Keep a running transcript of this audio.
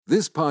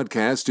This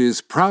podcast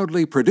is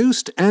proudly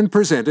produced and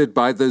presented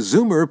by the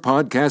Zoomer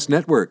Podcast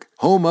Network,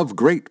 home of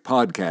great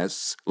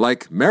podcasts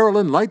like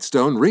Marilyn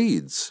Lightstone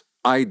Reads,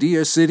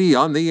 Idea City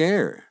on the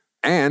Air,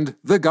 and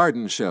The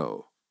Garden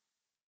Show.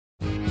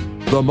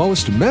 The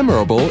most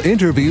memorable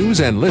interviews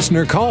and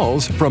listener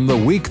calls from the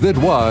week that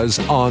was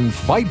on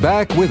Fight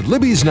Back with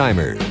Libby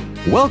Znaimer.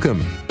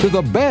 Welcome to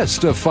the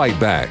best of Fight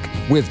Back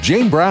with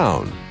Jane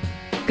Brown.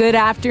 Good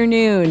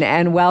afternoon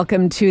and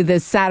welcome to the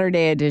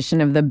Saturday edition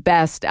of the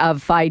Best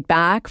of Fight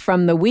Back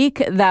from the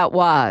week that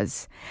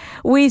was.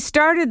 We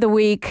started the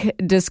week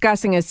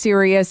discussing a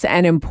serious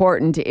and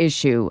important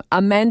issue,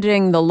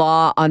 amending the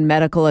law on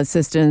medical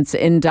assistance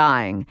in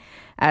dying.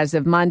 As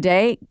of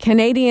Monday,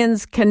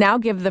 Canadians can now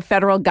give the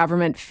federal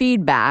government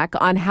feedback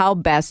on how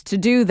best to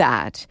do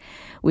that.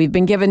 We've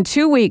been given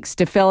 2 weeks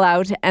to fill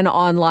out an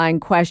online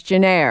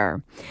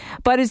questionnaire.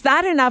 But is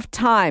that enough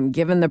time,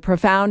 given the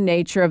profound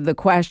nature of the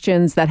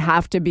questions that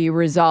have to be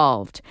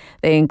resolved?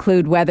 They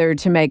include whether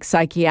to make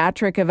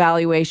psychiatric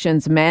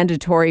evaluations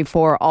mandatory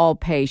for all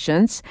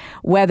patients,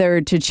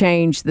 whether to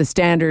change the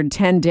standard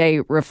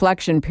 10-day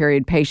reflection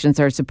period patients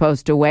are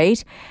supposed to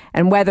wait,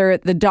 and whether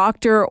the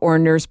doctor or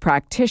nurse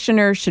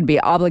practitioner should be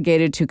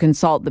obligated to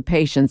consult the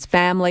patient's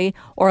family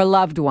or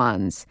loved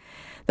ones.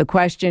 The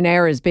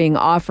questionnaire is being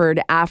offered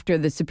after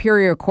the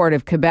Superior Court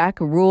of Quebec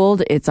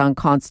ruled it's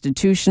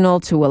unconstitutional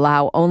to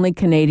allow only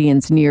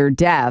Canadians near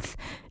death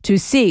to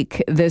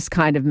seek this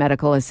kind of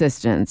medical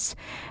assistance.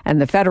 And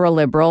the federal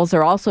Liberals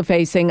are also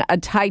facing a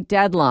tight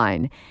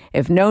deadline.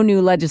 If no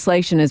new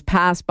legislation is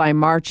passed by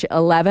March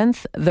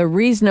 11th, the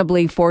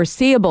reasonably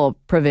foreseeable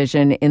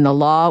provision in the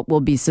law will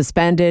be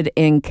suspended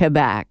in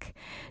Quebec.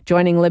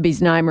 Joining Libby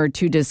Znaimer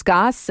to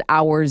discuss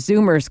our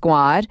Zoomer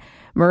squad,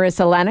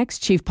 Marissa Lennox,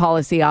 Chief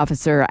Policy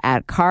Officer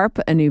at CARP,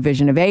 A New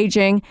Vision of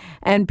Aging,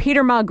 and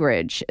Peter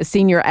Muggeridge,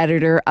 Senior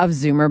Editor of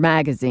Zoomer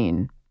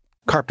Magazine.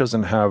 CARP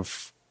doesn't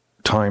have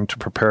time to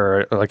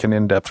prepare like an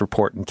in-depth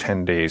report in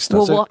 10 days,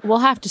 does it? We'll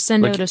have to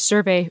send out a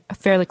survey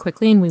fairly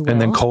quickly, and we will.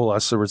 And then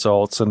coalesce the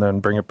results and then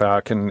bring it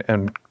back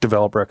and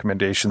develop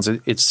recommendations.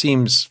 It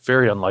seems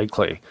very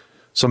unlikely.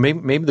 So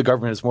maybe the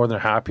government is more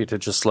than happy to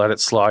just let it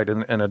slide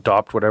and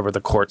adopt whatever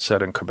the court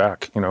said in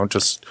Quebec,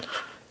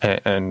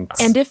 And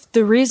if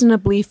the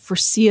reasonably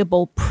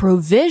foreseeable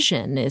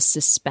provision is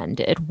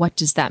suspended, what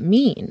does that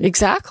mean?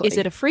 Exactly. Is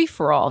it a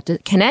free-for-all?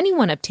 Can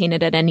anyone obtain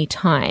it at any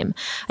time?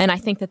 And I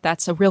think that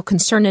that's a real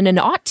concern, and it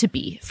ought to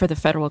be for the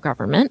federal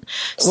government.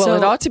 Well,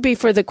 it ought to be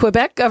for the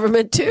Quebec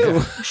government,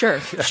 too.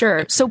 Sure.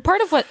 So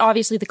part of what,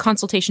 obviously, the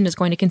consultation is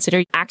going to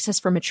consider, access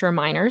for mature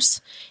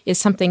minors, is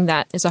something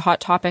that is a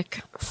hot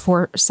topic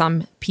for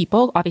some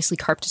people. Obviously,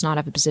 CARP does not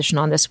have a position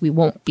on this. We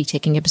won't be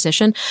taking a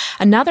position.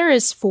 Another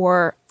is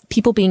for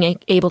people being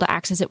able to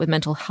access it with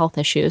mental health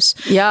issues.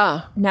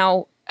 Yeah.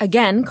 Now,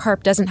 again,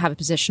 CARP doesn't have a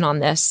position on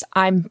this.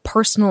 I'm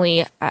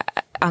personally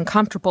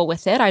uncomfortable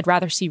with it. I'd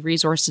rather see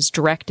resources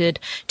directed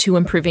to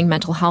improving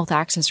mental health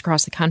access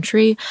across the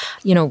country.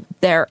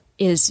 There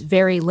is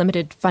very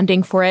limited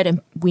funding for it,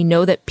 and we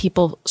know that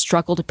people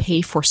struggle to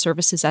pay for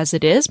services as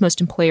it is. Most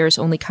employers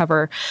only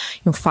cover,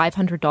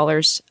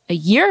 $500 a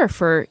year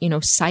for,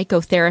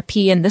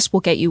 psychotherapy, and this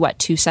will get you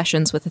 2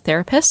 sessions with a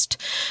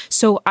therapist.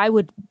 So I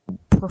would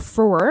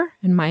prefer,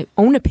 in my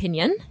own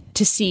opinion,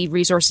 to see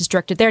resources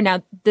directed there.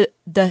 Now,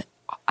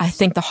 I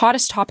think the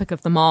hottest topic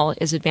of them all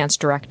is advanced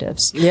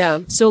directives.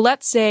 Yeah. So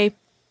let's say,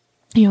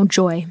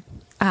 Joy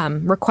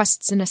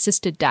requests an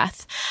assisted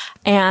death,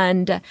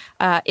 and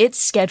it's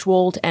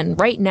scheduled. And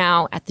right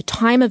now, at the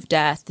time of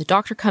death, the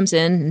doctor comes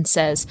in and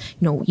says,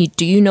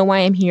 do you know why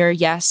I'm here?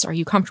 Yes. Are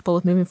you comfortable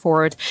with moving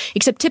forward?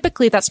 Except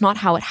typically that's not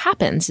how it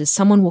happens. Is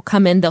someone will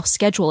come in, they'll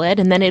schedule it,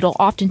 and then it'll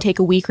often take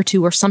a week or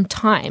two or some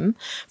time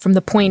from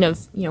the point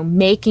of,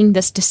 making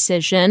this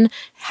decision,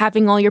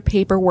 having all your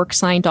paperwork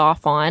signed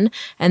off on,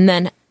 and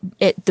then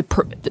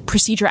the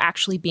procedure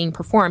actually being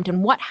performed.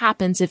 And what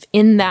happens if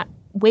in that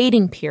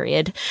waiting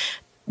period,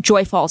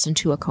 Joy falls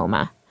into a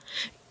coma?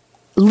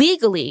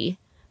 Legally,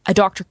 a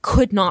doctor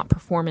could not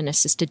perform an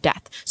assisted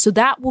death. So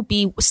that will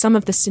be some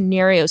of the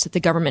scenarios that the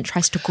government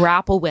tries to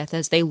grapple with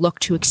as they look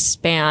to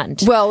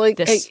expand.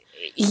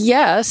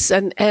 Yes,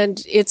 and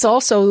it's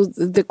also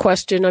the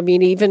question. I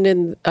mean,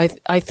 even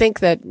I think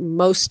that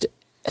most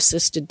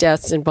assisted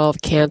deaths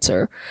involve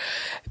cancer,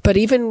 but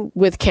even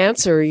with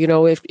cancer,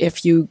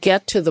 if you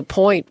get to the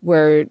point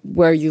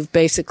where you've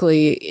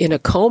basically in a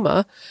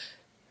coma,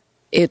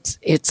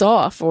 it's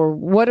off. Or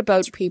what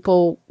about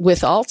people with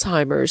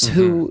Alzheimer's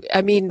who,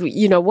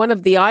 one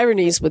of the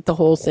ironies with the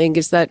whole thing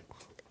is that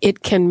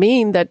it can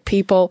mean that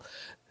people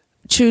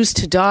choose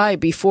to die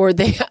before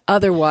they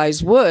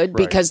otherwise would,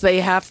 because they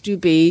have to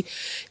be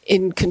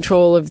in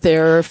control of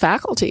their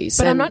faculties.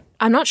 But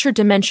I'm not sure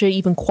dementia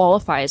even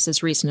qualifies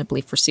as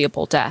reasonably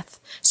foreseeable death.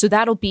 So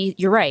that'll be,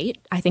 you're right.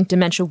 I think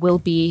dementia will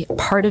be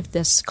part of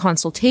this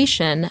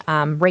consultation.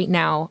 Right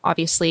now,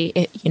 obviously,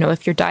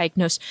 if you're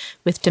diagnosed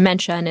with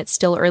dementia and it's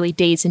still early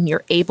days and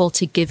you're able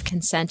to give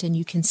consent and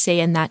you can say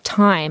in that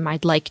time,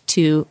 I'd like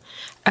to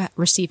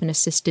receive an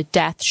assisted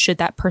death, should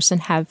that person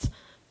have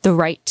the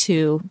right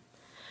to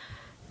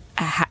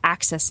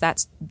access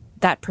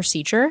that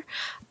procedure.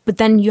 But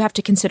then you have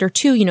to consider,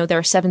 too, there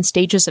are 7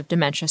 stages of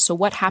dementia. So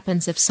what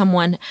happens if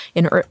someone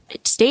in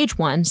stage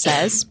 1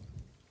 says,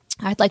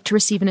 I'd like to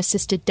receive an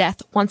assisted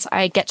death once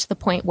I get to the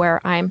point where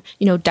I'm,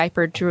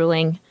 diapered,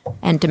 drooling,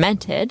 and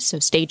demented, so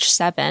stage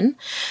 7.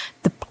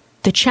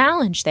 The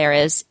challenge there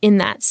is, in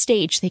that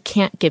stage, they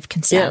can't give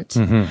consent.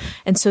 Yeah. Mm-hmm.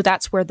 And so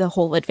that's where the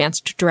whole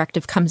advanced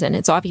directive comes in.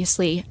 It's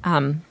obviously,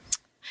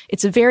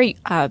 it's a very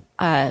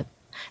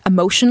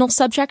emotional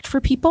subject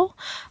for people.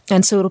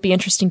 And so it'll be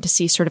interesting to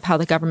see sort of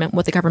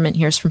what the government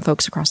hears from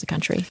folks across the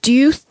country. Do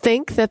you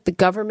think that the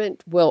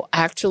government will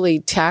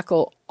actually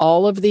tackle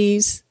all of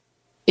these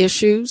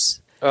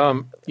issues,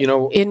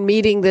 in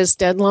meeting this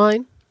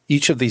deadline?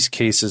 Each of these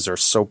cases are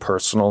so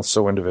personal,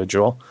 so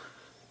individual.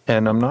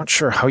 And I'm not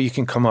sure how you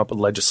can come up with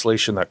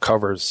legislation that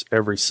covers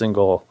every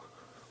single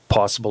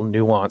possible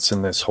nuance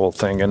in this whole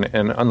thing.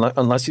 And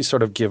unless you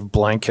sort of give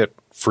blanket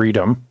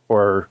freedom,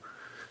 or,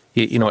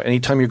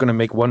 anytime you're going to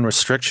make one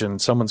restriction,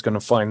 someone's going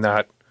to find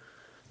that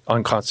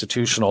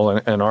unconstitutional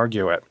and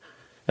argue it.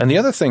 And the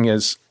other thing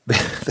is they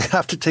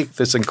have to take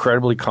this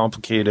incredibly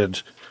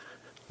complicated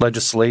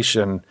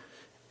legislation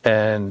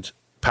and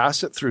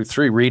pass it through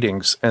 3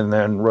 readings and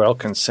then royal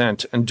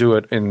consent and do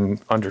it in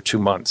under 2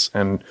 months.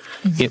 And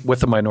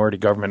with a minority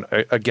government,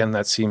 again,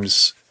 it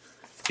seems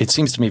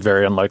to me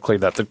very unlikely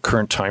that the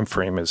current time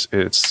frame is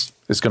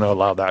going to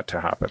allow that to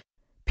happen.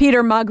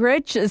 Peter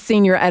Muggeridge,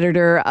 senior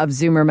editor of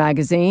Zoomer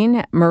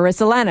magazine.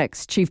 Marissa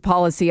Lennox, chief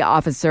policy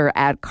officer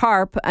at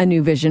CARP, A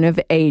New Vision of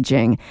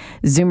Aging.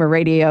 Zoomer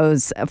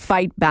Radio's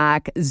Fight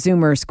Back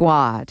Zoomer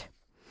Squad.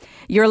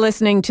 You're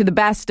listening to the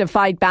best of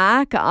Fight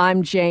Back.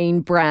 I'm Jane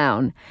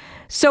Brown.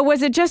 So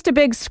was it just a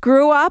big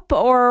screw up,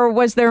 or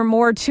was there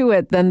more to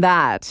it than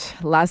that?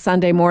 Last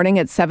Sunday morning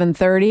at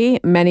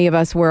 7:30, many of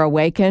us were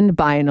awakened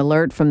by an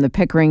alert from the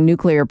Pickering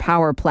nuclear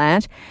power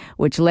plant,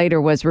 which later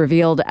was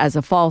revealed as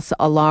a false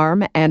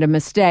alarm and a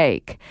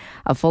mistake.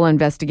 A full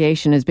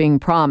investigation is being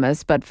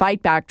promised, but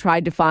Fight Back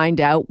tried to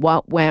find out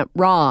what went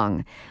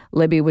wrong.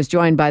 Libby was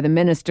joined by the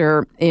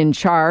minister in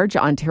charge,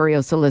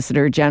 Ontario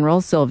Solicitor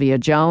General Sylvia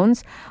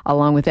Jones,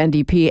 along with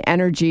NDP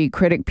energy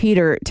critic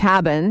Peter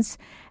Tabuns,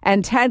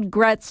 and Ted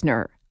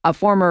Grutzner, a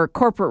former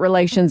corporate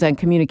relations and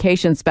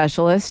communications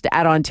specialist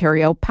at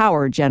Ontario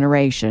Power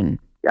Generation.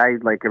 I,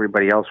 like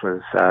everybody else,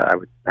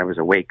 I was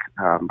awake,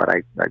 but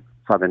I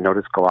saw the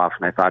notice go off,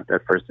 and I thought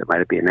at first it might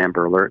have been an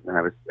Amber Alert, and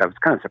I was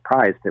kind of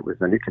surprised it was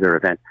a nuclear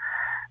event.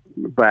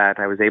 But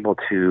I was able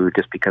to,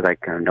 just because I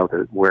kind of know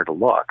where to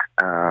look,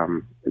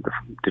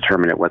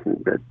 determine it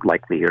wasn't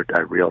likely or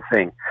a real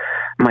thing.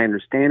 My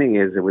understanding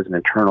is it was an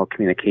internal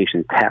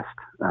communication test.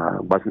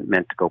 It wasn't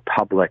meant to go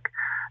public.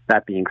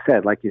 That being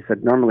said, like you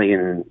said, normally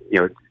in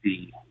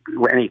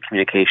any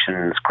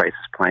communications crisis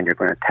plan, you're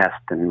going to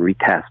test and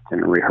retest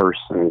and rehearse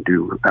and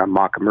do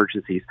mock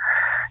emergencies.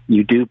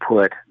 You do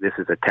put, this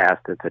is a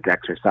test, it's an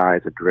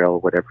exercise, a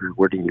drill, whatever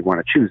wording you want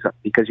to choose,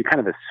 because you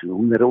kind of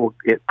assume that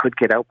it could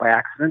get out by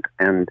accident,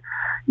 and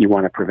you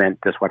want to prevent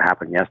just what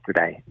happened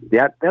yesterday.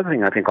 The other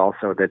thing I think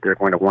also that they're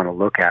going to want to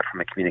look at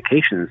from a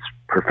communications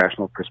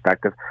professional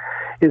perspective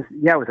is,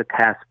 it was a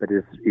test, but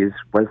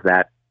was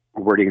that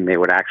wording they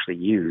would actually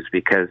use,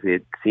 because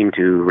it seemed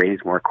to raise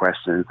more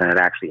questions than it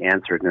actually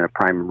answered. And a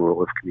prime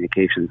rule of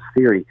communications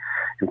theory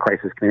and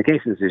crisis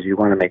communications is you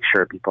want to make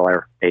sure people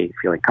are A,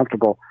 feeling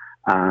comfortable,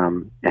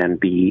 and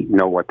B,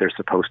 know what they're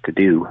supposed to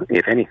do,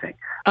 if anything.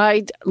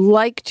 I'd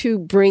like to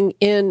bring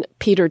in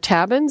Peter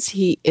Tabuns.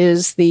 He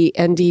is the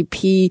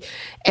NDP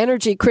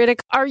energy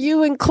critic. Are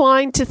you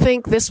inclined to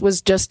think this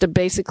was just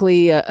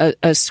basically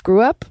a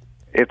screw-up?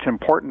 It's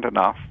important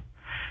enough.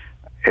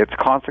 Its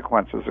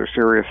consequences are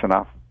serious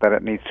enough that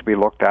it needs to be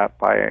looked at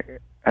by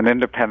an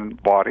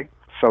independent body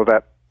so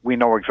that we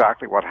know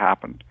exactly what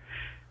happened,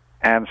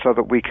 and so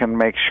that we can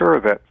make sure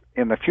that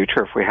in the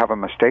future, if we have a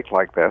mistake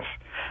like this,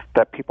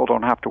 that people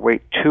don't have to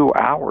wait 2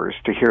 hours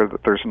to hear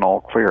that there's an all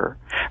clear.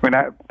 I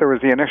mean, there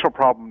was the initial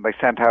problem, they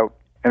sent out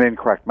an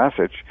incorrect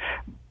message,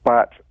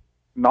 but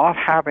not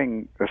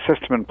having a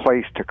system in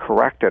place to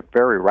correct it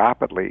very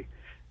rapidly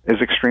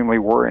is extremely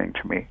worrying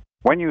to me.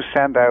 When you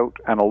send out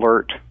an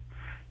alert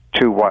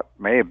to what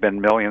may have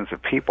been millions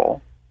of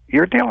people,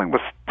 you're dealing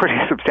with pretty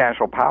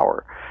substantial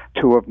power.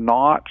 To have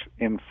not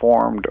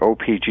informed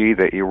OPG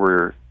that you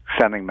were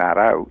sending that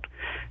out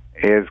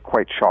is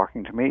quite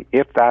shocking to me,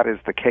 if that is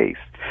the case.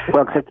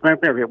 Well,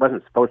 remember, it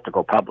wasn't supposed to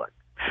go public.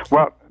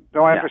 Well,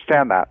 no, I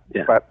understand that.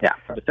 Yeah. But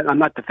I'm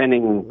not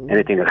defending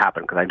anything that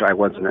happened, because I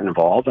wasn't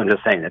involved. I'm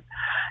just saying that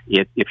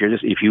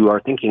if you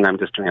are thinking I'm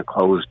just doing a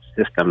closed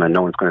system and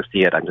no one's going to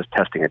see it, I'm just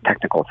testing a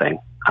technical thing,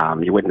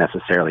 you wouldn't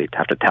necessarily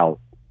have to tell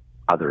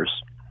others.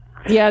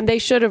 Yeah, and they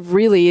should have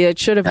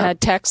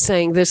had text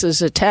saying this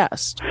is a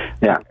test.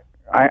 Yeah.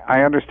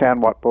 I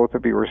understand what both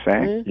of you were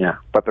saying. Yeah.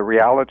 But the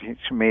reality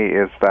to me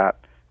is that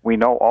we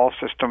know all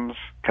systems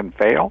can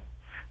fail,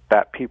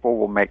 that people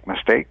will make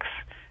mistakes,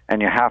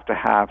 and you have to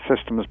have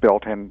systems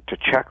built in to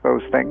check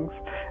those things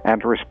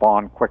and to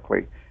respond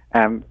quickly.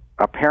 And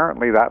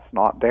apparently that's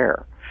not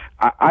there.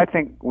 I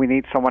think we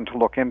need someone to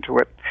look into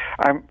it.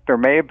 There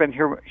may have been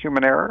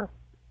human error,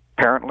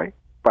 apparently,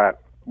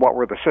 but what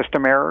were the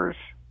system errors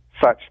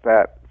such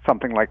that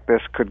something like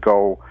this could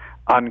go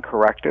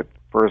uncorrected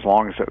for as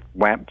long as it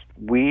went?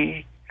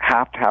 We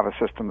have to have a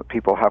system that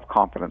people have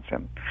confidence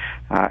in.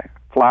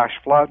 Flash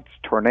floods,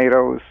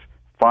 tornadoes,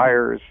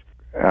 fires,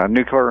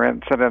 nuclear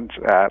incidents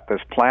at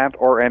this plant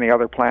or any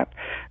other plant.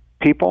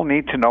 People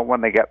need to know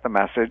when they get the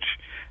message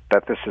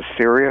that this is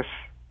serious.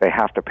 They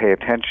have to pay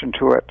attention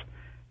to it.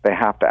 They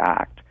have to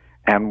act.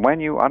 And when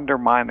you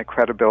undermine the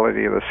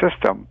credibility of the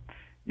system,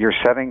 you're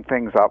setting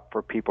things up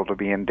for people to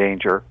be in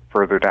danger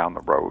further down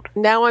the road.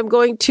 Now I'm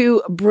going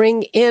to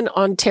bring in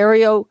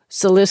Ontario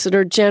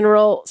Solicitor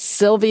General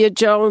Sylvia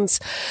Jones.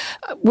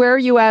 Where are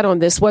you at on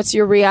this? What's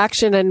your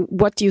reaction and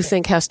what do you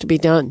think has to be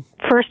done?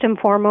 First and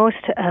foremost,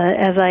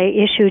 as I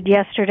issued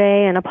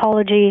yesterday an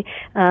apology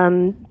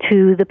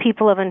to the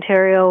people of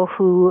Ontario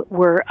who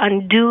were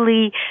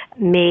unduly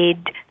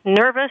made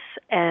nervous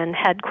and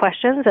had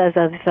questions as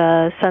of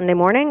Sunday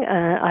morning.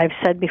 I've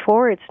said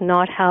before, it's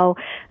not how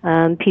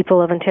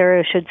people of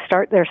Ontario should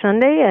start their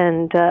Sunday,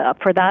 and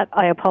for that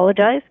I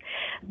apologize.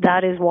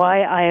 That is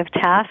why I have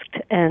tasked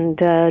and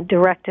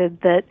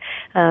directed that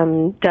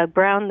Doug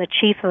Brown, the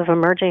Chief of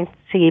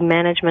Emergency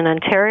Management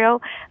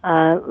Ontario,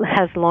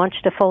 has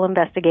launched a full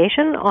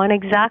investigation on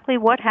exactly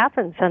what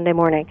happened Sunday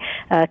morning.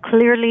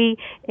 Clearly,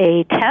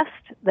 a test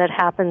that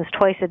happens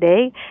twice a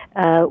day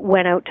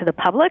went out to the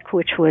public,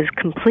 which was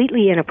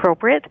completely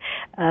inappropriate,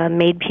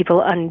 made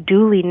people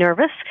unduly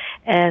nervous,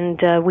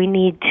 and we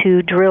need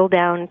to drill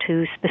down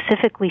to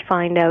specifically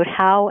find out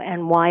how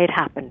and why it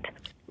happened.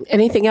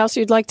 Anything else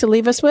you'd like to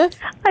leave us with?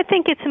 I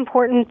think it's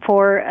important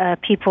for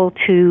people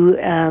to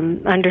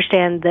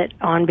understand that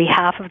on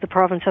behalf of the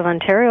province of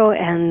Ontario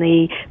and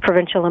the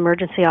Provincial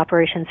Emergency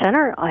Operations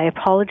Centre, I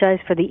apologize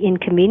for the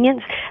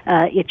inconvenience.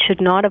 It should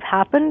not have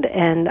happened,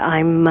 and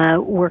I'm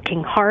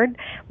working hard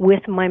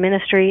with my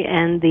ministry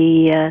and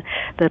the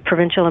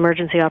Provincial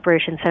Emergency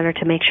Operations Centre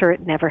to make sure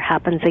it never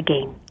happens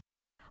again.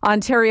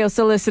 Ontario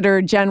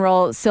Solicitor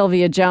General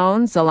Sylvia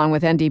Jones, along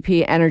with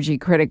NDP energy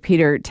critic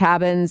Peter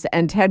Tabuns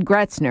and Ted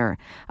Grutzner,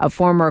 a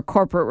former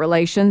corporate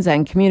relations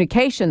and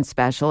communications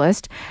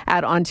specialist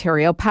at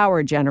Ontario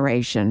Power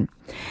Generation.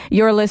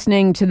 You're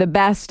listening to the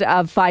best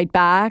of Fight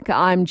Back.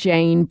 I'm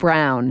Jane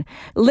Brown.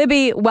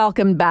 Libby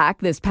welcomed back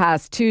this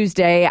past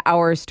Tuesday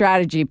our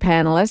strategy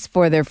panelists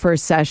for their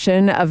first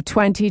session of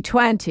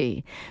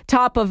 2020.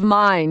 Top of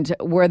mind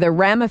were the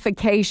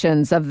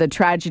ramifications of the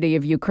tragedy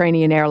of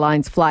Ukrainian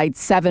Airlines Flight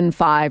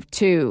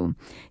 752.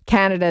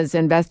 Canada's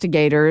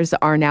investigators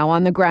are now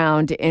on the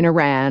ground in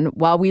Iran,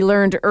 while we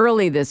learned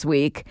early this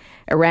week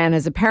Iran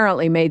has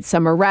apparently made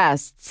some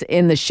arrests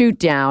in the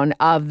shoot-down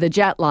of the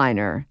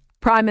jetliner.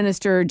 Prime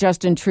Minister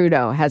Justin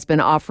Trudeau has been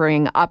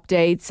offering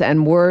updates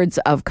and words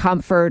of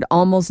comfort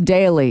almost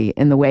daily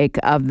in the wake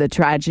of the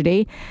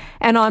tragedy.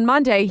 And on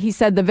Monday, he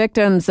said the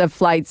victims of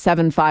Flight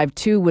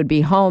 752 would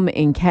be home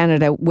in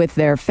Canada with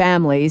their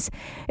families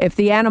if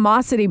the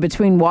animosity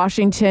between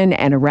Washington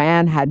and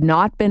Iran had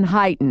not been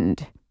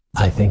heightened.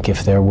 I think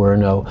if there were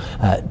no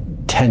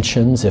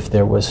tensions, if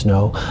there was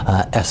no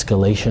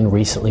escalation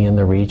recently in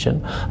the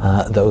region,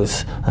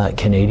 those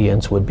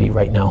Canadians would be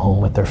right now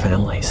home with their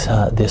families.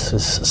 This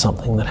is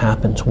something that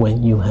happens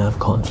when you have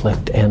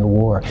conflict and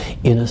war.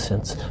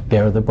 Innocents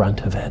bear the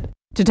brunt of it.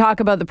 To talk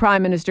about the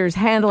Prime Minister's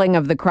handling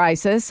of the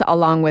crisis,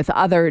 along with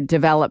other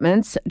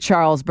developments,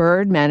 Charles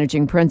Bird,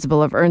 Managing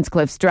Principal of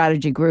Earnscliffe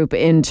Strategy Group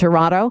in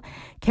Toronto,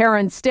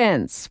 Karen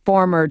Stintz,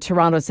 former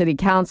Toronto City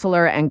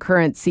Councillor and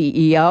current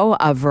CEO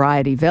of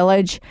Variety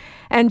Village,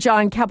 and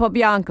John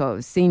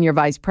Capobianco, Senior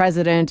Vice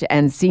President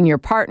and Senior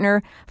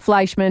Partner,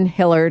 Fleischman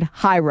Hillard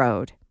High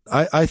Road.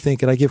 I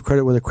think, and I give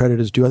credit where the credit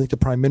is due, I think the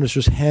Prime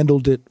Minister's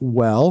handled it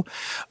well.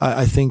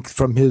 I think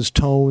from his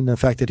tone, the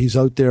fact that he's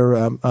out there,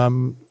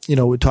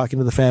 talking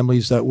to the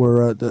families that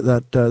were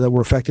that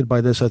were affected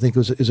by this, I think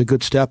is a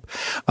good step.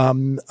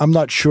 I'm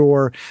not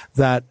sure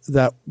that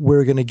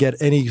we're going to get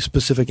any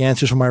specific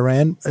answers from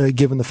Iran,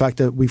 given the fact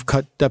that we've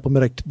cut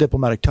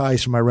diplomatic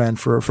ties from Iran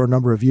for a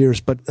number of years.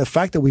 But the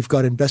fact that we've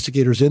got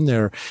investigators in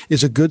there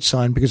is a good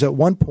sign, because at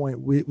one point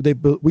we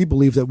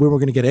believed that we weren't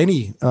going to get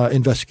any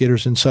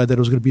investigators inside, that it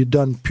was going to be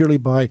done purely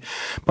by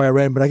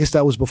Iran. But I guess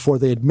that was before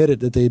they admitted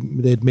that they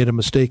had made a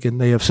mistake,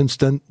 and they have since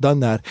done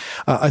that.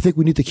 I think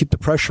we need to keep the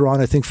pressure on.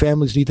 I think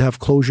families need to have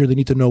closure. They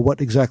need to know what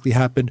exactly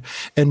happened.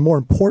 And more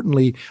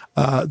importantly,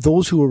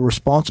 those who are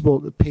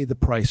responsible pay the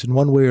price in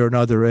one way or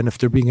another. And if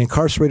they're being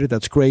incarcerated,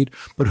 that's great.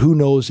 But who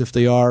knows if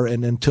they are?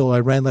 And until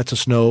Iran lets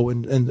us know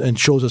and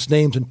shows us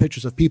names and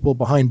pictures of people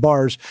behind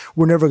bars,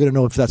 we're never going to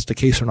know if that's the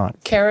case or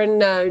not. Karen,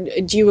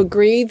 do you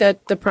agree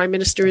that the Prime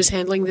Minister is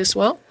handling this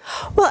well?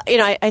 Well,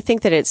 I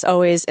think that it's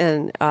always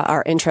in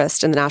our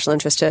interest, in the national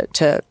interest,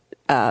 to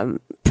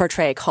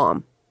portray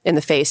calm in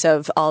the face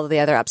of all of the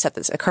other upset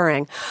that's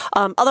occurring.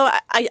 Although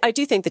I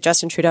do think that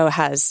Justin Trudeau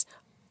has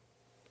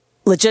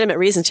legitimate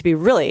reason to be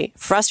really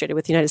frustrated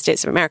with the United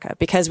States of America,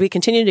 because we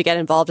continue to get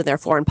involved in their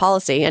foreign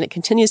policy, and it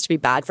continues to be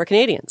bad for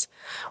Canadians.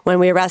 When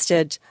we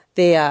arrested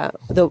the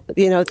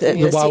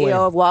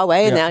CEO of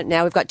Huawei, and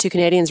now we've got 2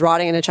 Canadians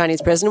rotting in a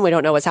Chinese prison. We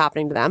don't know what's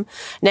happening to them.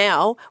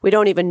 Now we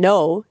don't even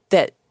know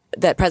that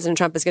President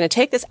Trump is going to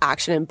take this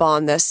action and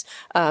bond this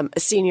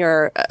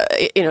senior,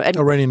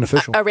 Iranian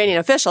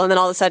official. And then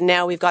all of a sudden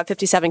now we've got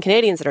 57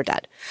 Canadians that are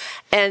dead.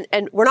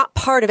 And we're not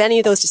part of any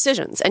of those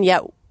decisions. And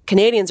yet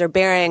Canadians are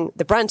bearing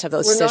the brunt of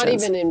those decisions. We're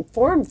not even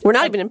informed. We're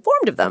not even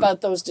informed of them.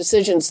 About those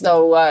decisions,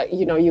 though,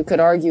 you could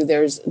argue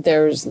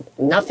there's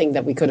nothing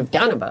that we could have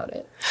done about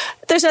it.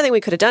 There's nothing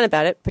we could have done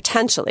about it,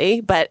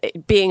 potentially, but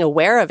being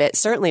aware of it,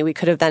 certainly we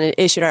could have then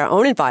issued our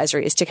own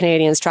advisories to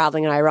Canadians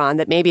traveling in Iran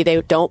that maybe they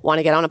don't want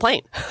to get on a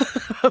plane.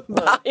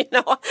 But,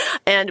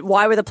 and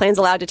why were the planes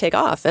allowed to take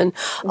off? And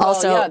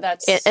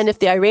and if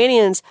the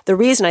Iranians, the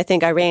reason I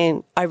think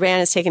Iran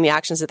is taking the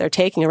actions that they're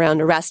taking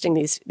around arresting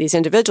these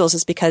individuals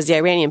is because the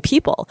Iranian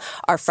people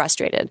are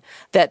frustrated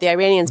that the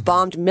Iranians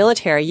bombed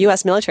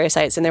U.S. military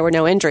sites and there were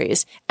no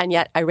injuries, and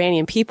yet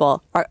Iranian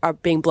people are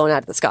being blown out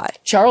of the sky.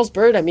 Charles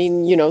Bird,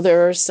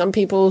 there are some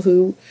people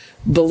who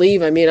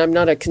believe, I'm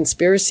not a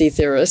conspiracy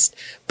theorist,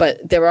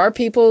 but there are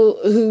people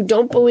who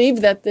don't believe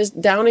that this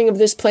downing of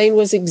this plane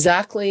was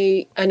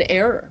exactly an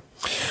error.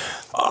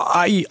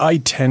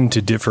 I tend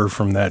to differ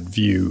from that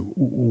view.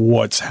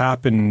 What's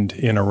happened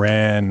in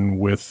Iran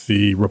with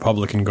the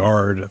Republican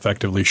Guard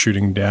effectively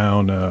shooting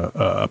down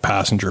a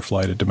passenger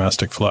flight, a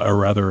domestic flight, or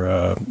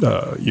rather,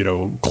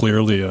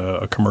 clearly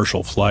a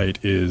commercial flight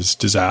is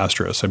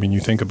disastrous. You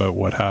think about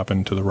what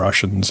happened to the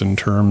Russians in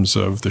terms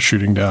of the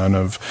shooting down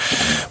of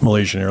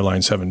Malaysian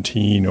Airlines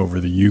 17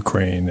 over the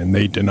Ukraine, and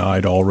they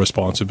denied all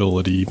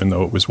responsibility, even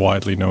though it was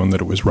widely known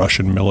that it was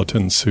Russian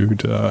militants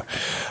who'd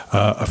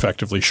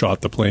effectively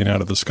shot the plane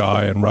out of the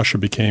sky, and Russia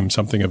became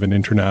something of an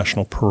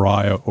international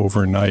pariah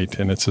overnight,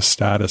 and it's a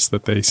status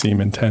that they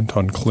seem intent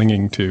on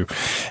clinging to.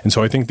 And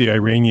so I think the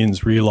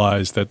Iranians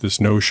realized that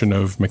this notion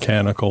of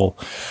mechanical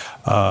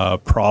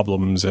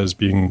problems as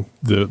being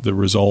the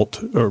result,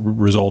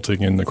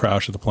 resulting in the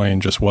crash of the plane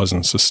just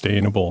wasn't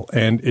sustainable.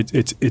 And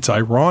it's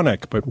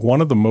ironic, but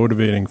one of the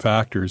motivating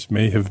factors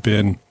may have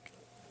been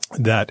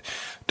that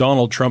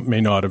Donald Trump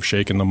may not have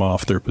shaken them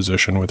off their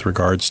position with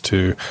regards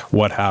to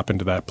what happened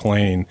to that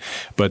plane,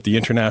 but the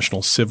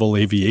International Civil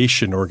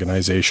Aviation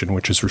Organization,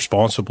 which is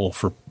responsible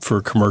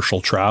for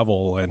commercial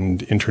travel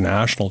and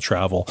international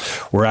travel,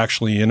 were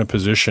actually in a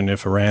position,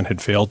 if Iran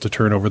had failed to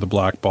turn over the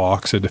black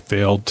box, had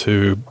failed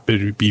to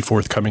be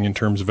forthcoming in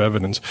terms of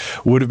evidence,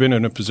 would have been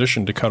in a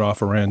position to cut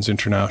off Iran's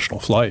international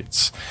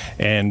flights,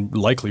 and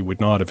likely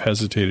would not have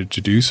hesitated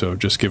to do so,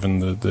 just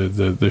given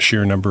the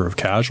sheer number of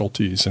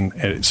casualties.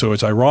 And so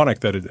it's ironic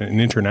that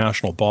an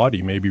international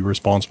body may be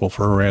responsible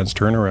for Iran's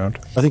turnaround.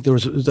 I think there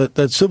was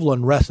that civil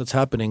unrest that's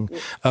happening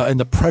and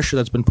the pressure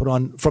that's been put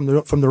on from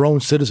their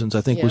own citizens,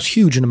 I think, was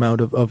huge in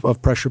amount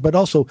of pressure. But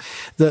also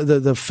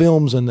the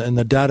films and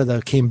the data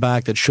that came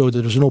back that showed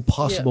that there's no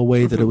possible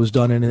way that it was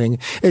done anything.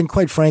 And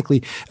quite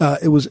frankly,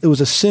 it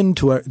was a sin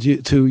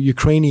to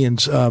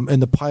Ukrainians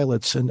and the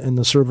pilots and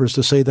the servers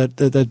to say that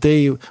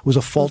they was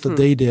a fault that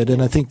they did.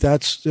 And I think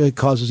that's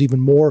causes even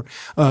more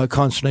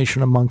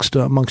consternation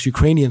amongst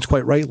Ukrainians,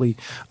 quite rightly,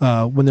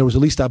 when there was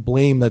at least that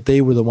blame that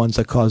they were the ones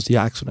that caused the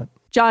accident.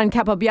 John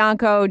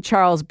Capobianco,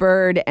 Charles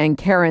Bird, and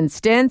Karen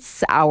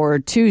Stintz, our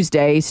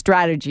Tuesday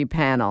strategy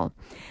panel.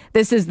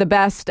 This is the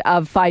best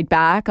of Fight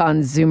Back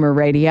on Zoomer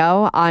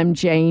Radio. I'm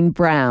Jane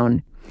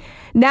Brown.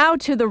 Now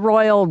to the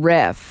royal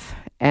riff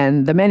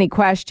and the many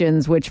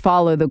questions which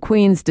follow the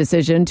Queen's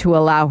decision to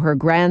allow her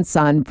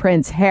grandson,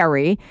 Prince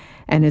Harry,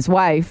 and his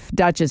wife,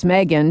 Duchess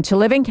Meghan, to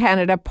live in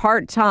Canada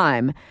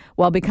part-time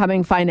while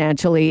becoming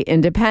financially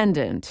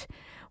independent.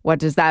 What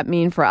does that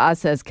mean for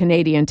us as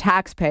Canadian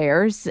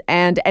taxpayers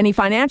and any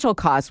financial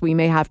costs we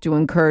may have to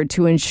incur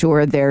to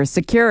ensure their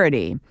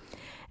security?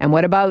 And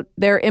what about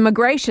their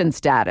immigration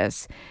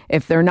status?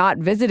 If they're not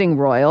visiting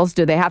royals,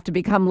 do they have to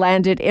become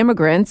landed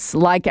immigrants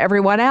like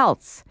everyone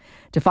else?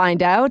 To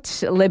find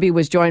out, Libby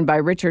was joined by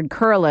Richard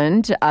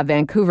Kurland, a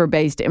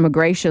Vancouver-based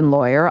immigration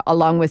lawyer,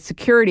 along with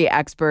security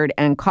expert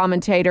and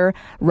commentator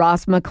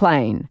Ross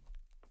McLean.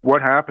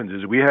 What happens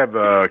is we have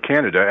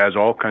Canada, as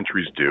all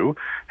countries do,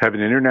 have an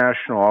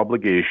international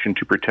obligation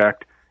to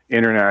protect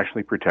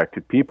internationally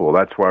protected people.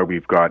 That's why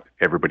we've got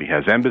everybody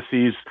has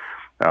embassies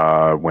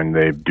when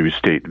they do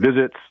state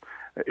visits.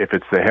 If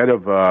it's the head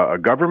of a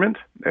government,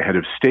 a head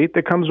of state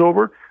that comes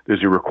over,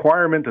 there's a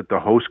requirement that the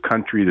host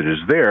country that is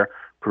there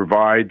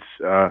provides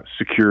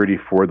security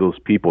for those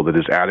people that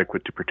is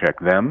adequate to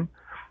protect them,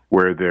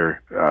 where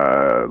they're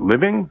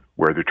living,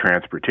 where their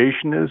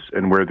transportation is,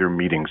 and where their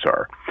meetings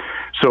are.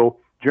 So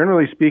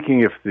generally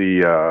speaking, if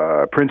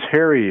the Prince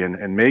Harry and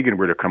Meghan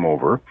were to come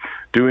over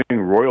doing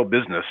royal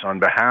business on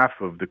behalf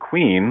of the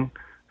Queen,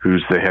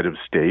 who's the head of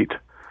state,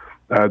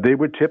 they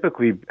would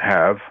typically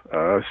have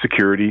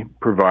security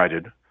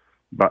provided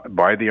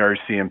by the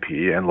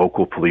RCMP and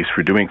local police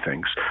for doing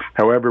things.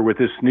 However, with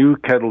this new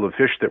kettle of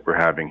fish that we're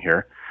having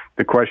here,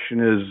 the question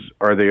is,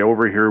 are they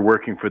over here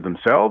working for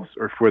themselves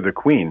or for the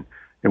Queen?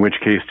 In which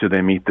case, do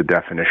they meet the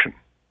definition?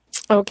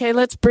 Okay,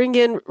 let's bring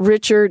in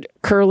Richard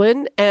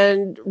Kurland.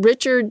 And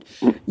Richard,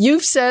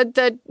 you've said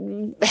that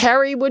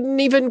Harry wouldn't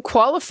even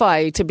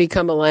qualify to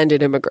become a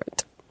landed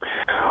immigrant.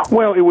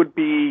 Well, it would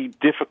be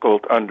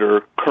difficult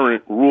under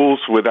current rules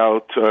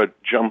without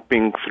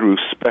jumping through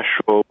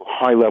special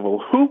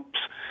high-level hoops,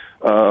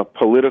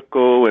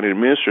 political and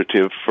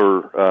administrative,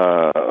 for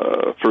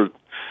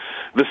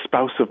the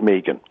spouse of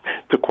Meghan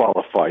to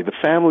qualify. The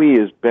family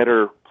is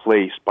better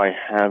placed by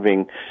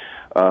having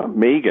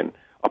Meghan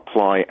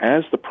apply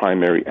as the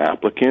primary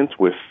applicant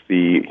with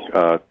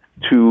the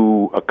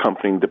two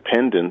accompanying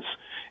dependents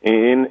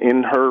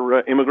in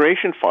her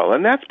immigration file.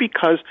 And that's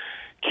because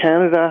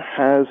Canada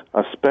has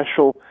a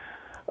special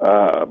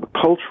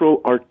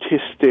cultural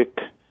artistic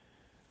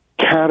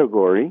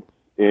category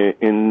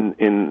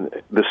in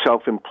the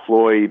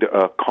self-employed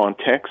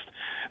context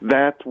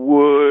that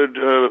would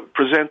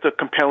present a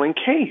compelling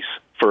case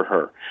for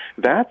her.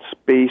 That's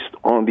based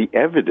on the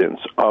evidence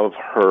of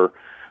her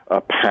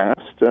past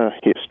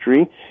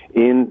history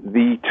in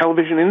the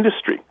television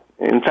industry.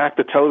 In fact,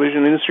 the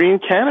television industry in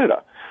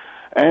Canada.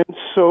 And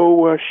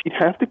so she'd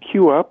have to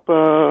queue up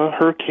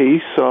her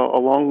case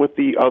along with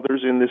the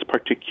others in this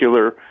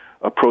particular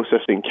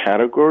processing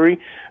category.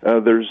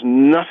 There's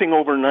nothing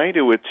overnight.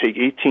 It would take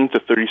 18 to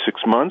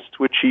 36 months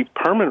to achieve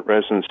permanent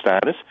resident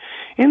status.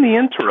 In the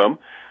interim,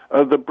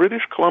 the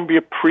British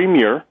Columbia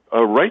Premier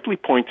rightly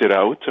pointed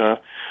out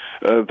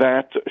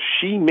that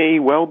she may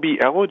well be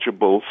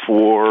eligible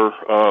for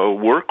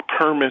work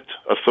permit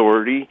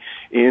authority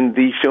in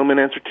the film and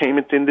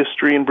entertainment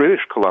industry in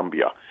British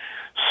Columbia.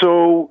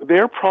 So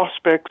their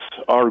prospects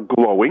are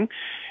glowing.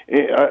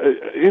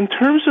 In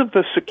terms of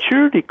the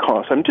security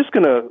costs, I'm just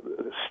going to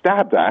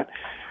stab that.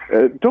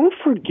 Don't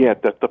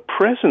forget that the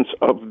presence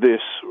of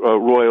this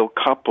royal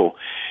couple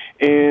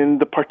in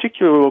the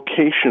particular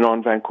location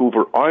on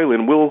Vancouver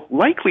Island will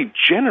likely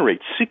generate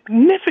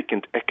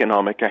significant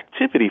economic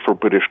activity for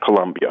British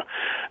Columbia,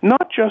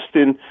 not just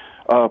in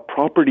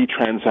property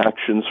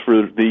transactions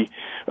for the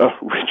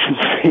rich and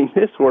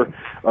famous or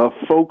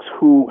folks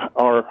who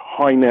are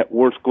high net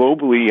worth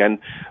globally and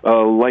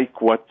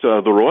like what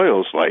the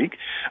royals like,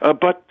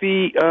 but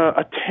the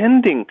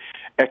attending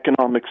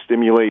economic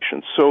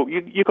stimulation. So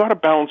you got to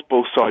balance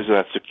both sides of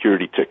that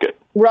security ticket.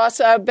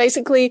 Ross,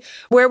 basically,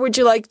 where would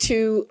you like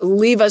to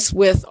leave us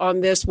with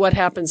on this? What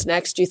happens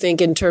next, do you think,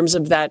 in terms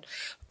of that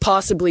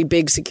possibly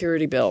big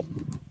security bill?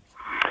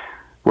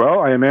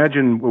 Well, I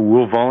imagine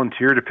we'll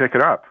volunteer to pick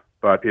it up,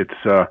 but it's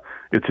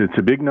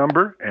a big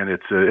number and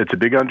it's a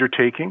big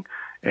undertaking,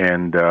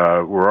 and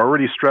we're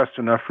already stressed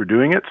enough for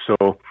doing it.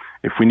 So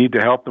if we need to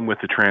help them with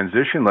the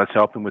transition, let's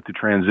help them with the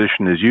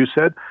transition, as you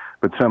said,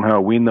 but somehow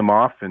wean them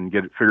off and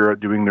figure out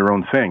doing their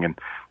own thing. And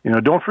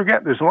don't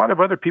forget, there's a lot of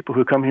other people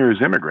who come here as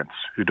immigrants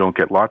who don't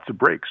get lots of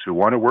breaks, who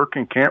want to work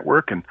and can't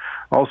work, and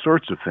all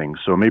sorts of things.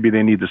 So maybe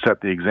they need to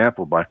set the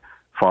example by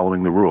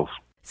following the rules.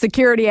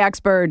 Security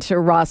expert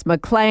Ross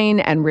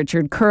McLean and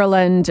Richard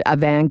Kurland, a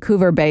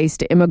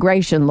Vancouver-based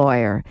immigration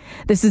lawyer.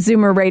 This is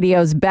Zoomer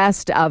Radio's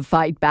Best of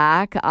Fight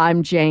Back.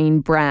 I'm Jane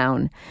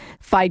Brown.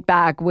 Fight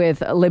Back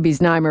with Libby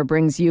Znaimer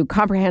brings you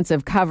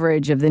comprehensive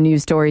coverage of the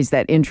news stories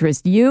that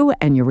interest you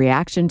and your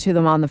reaction to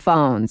them on the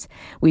phones.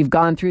 We've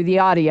gone through the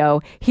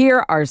audio.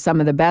 Here are some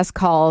of the best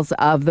calls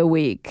of the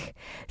week.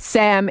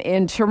 Sam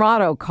in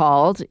Toronto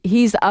called.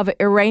 He's of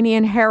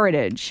Iranian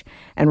heritage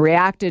and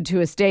reacted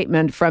to a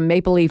statement from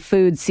Maple Leaf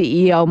Foods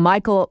CEO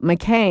Michael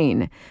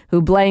McCain,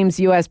 who blames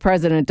U.S.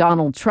 President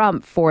Donald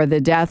Trump for the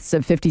deaths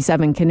of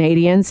 57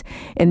 Canadians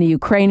in the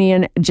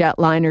Ukrainian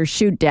jetliner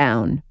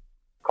shoot-down.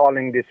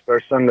 Calling this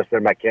person, Mr.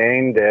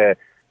 McCain,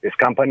 this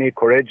company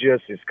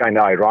courageous is kind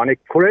of ironic.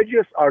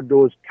 Courageous are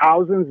those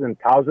thousands and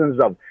thousands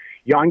of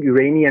young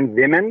Iranian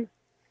women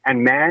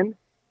and men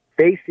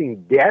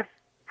facing death,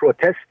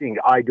 protesting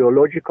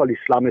ideological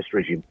Islamist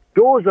regime.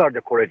 Those are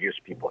the courageous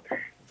people.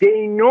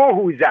 They know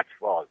who is at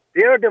fault.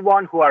 They're the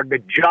ones who are the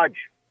judge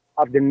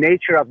of the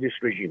nature of this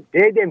regime.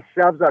 They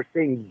themselves are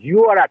saying,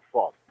 you are at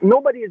fault.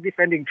 Nobody is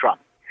defending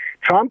Trump.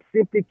 Trump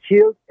simply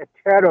killed a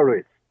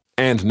terrorist.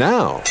 And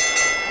now,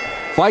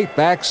 Fight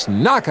Back's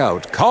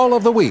Knockout Call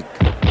of the Week.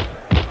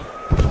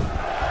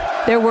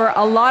 There were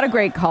a lot of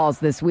great calls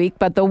this week,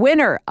 but the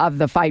winner of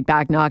the Fight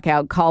Back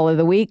Knockout Call of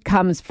the Week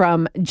comes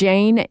from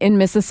Jane in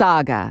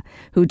Mississauga,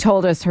 who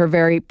told us her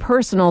very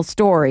personal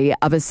story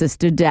of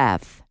assisted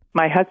death.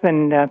 My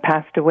husband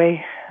passed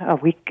away a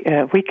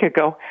week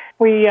ago.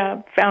 We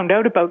found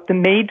out about the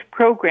MAID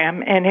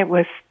program, and it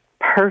was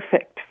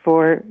perfect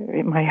for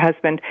my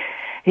husband.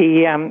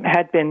 He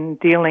had been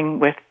dealing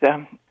with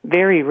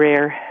very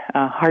rare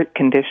heart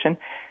condition,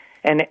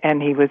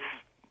 and he was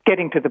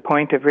getting to the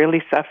point of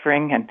really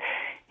suffering, and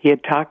he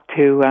had talked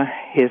to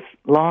his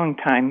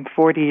longtime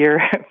 40-year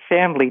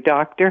family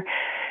doctor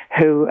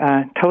who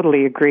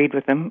totally agreed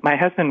with him. My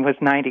husband was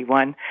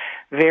 91,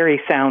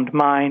 very sound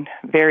mind,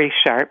 very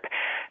sharp,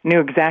 knew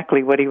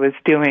exactly what he was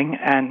doing,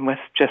 and was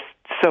just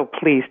so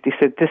pleased. He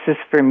said, "This is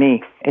for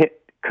me."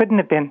 It couldn't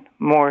have been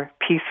more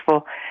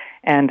peaceful,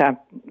 and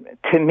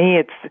to me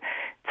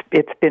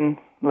it's been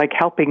like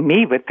helping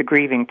me with the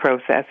grieving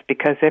process,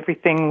 because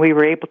everything we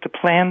were able to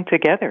plan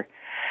together.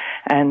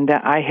 And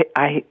I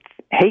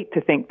hate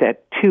to think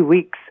that 2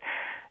 weeks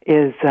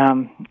is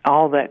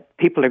all that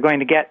people are going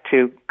to get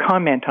to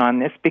comment on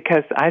this,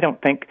 because I don't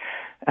think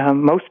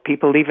most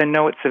people even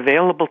know it's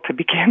available to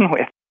begin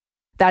with.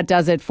 That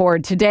does it for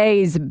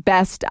today's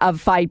Best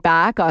of Fight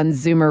Back on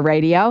Zoomer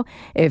Radio.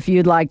 If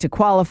you'd like to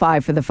qualify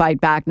for the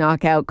Fight Back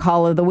Knockout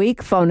Call of the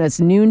Week, phone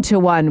us noon to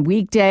 1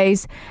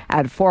 weekdays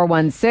at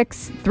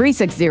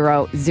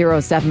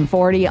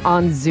 416-360-0740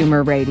 on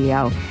Zoomer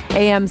Radio,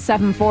 AM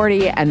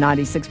 740 and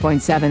 96.7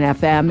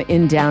 FM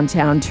in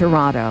downtown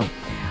Toronto.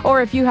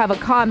 Or if you have a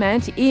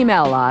comment,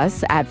 email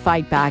us at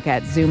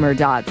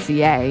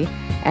fightback@zoomer.ca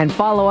and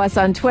follow us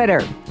on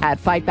Twitter at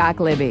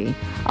FightbackLibby.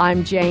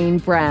 I'm Jane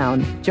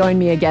Brown. Join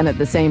me again at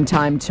the same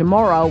time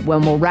tomorrow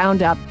when we'll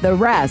round up the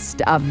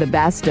rest of the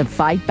Best of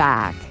Fight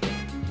Back.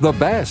 The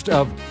Best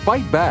of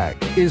Fight Back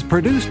is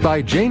produced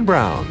by Jane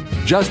Brown,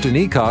 Justin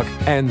Eacock,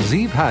 and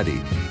Zeev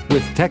Hadi,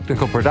 with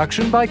technical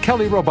production by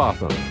Kelly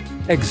Robotham.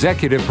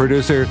 Executive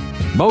producer,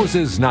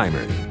 Moses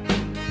Znaimer.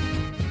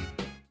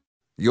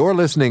 You're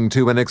listening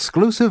to an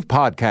exclusive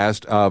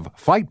podcast of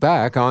Fight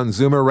Back on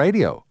Zoomer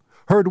Radio.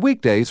 Heard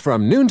weekdays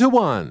from noon to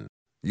 1.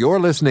 You're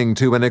listening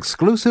to an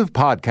exclusive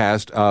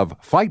podcast of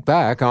Fight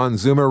Back on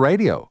Zoomer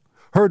Radio.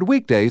 Heard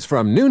weekdays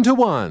from noon to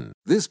 1.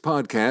 This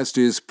podcast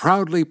is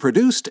proudly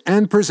produced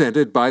and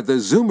presented by the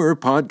Zoomer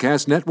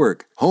Podcast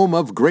Network, home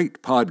of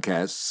great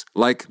podcasts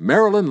like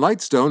Marilyn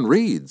Lightstone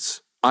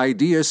Reads,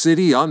 Idea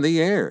City on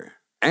the Air,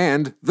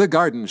 and The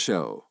Garden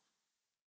Show.